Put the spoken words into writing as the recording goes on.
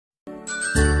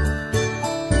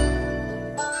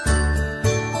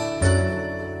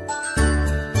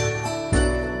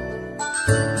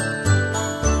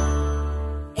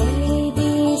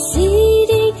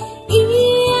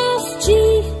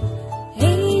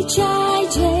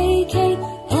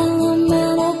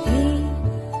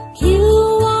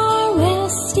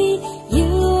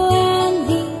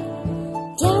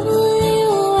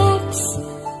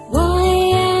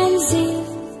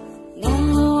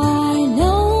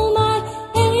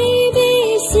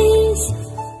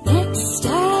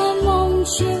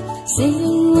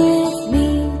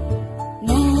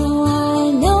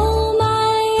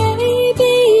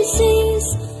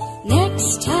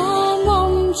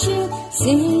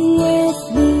sing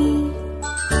with me.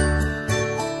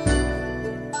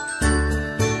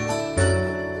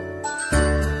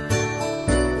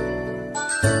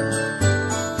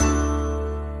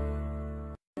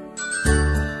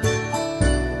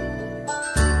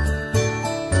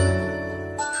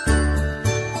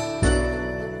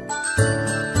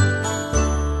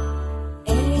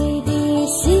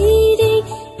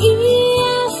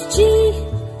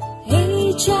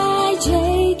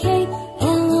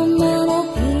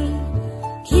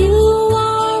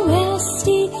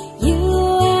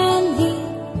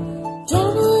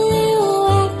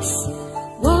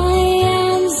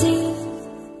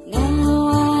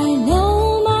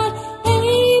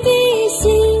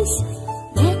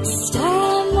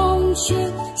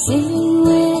 Sing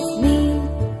with me.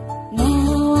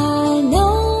 Now I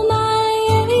know my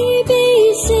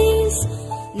ABCs.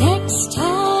 Next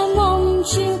time won't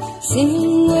you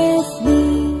sing with me?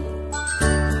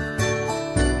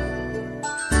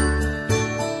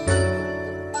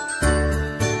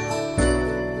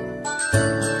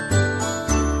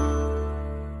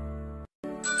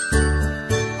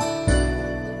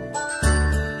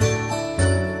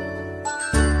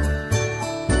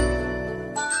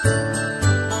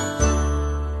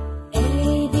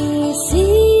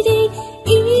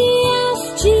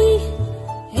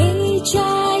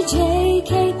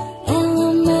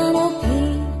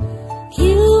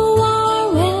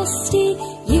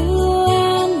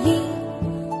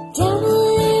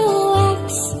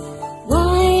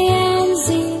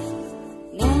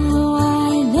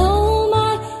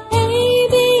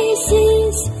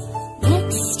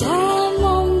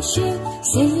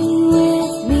 Sing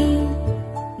with me.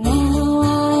 Now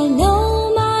I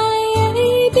know my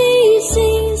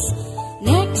ABCs.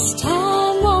 Next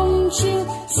time won't you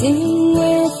sing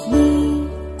with me?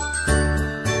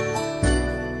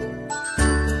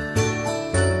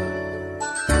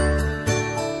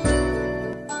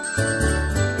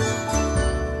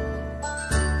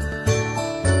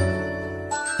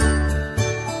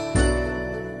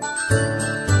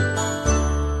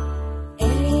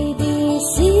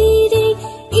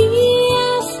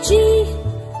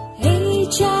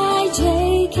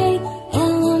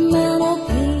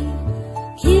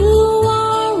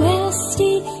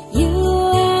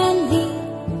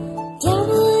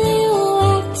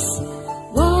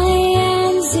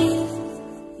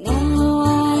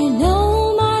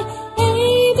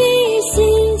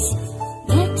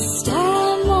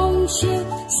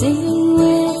 Sing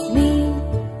with me.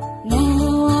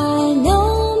 Now I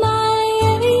know my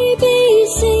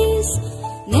ABCs.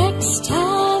 Next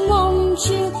time won't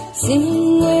you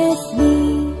sing with me?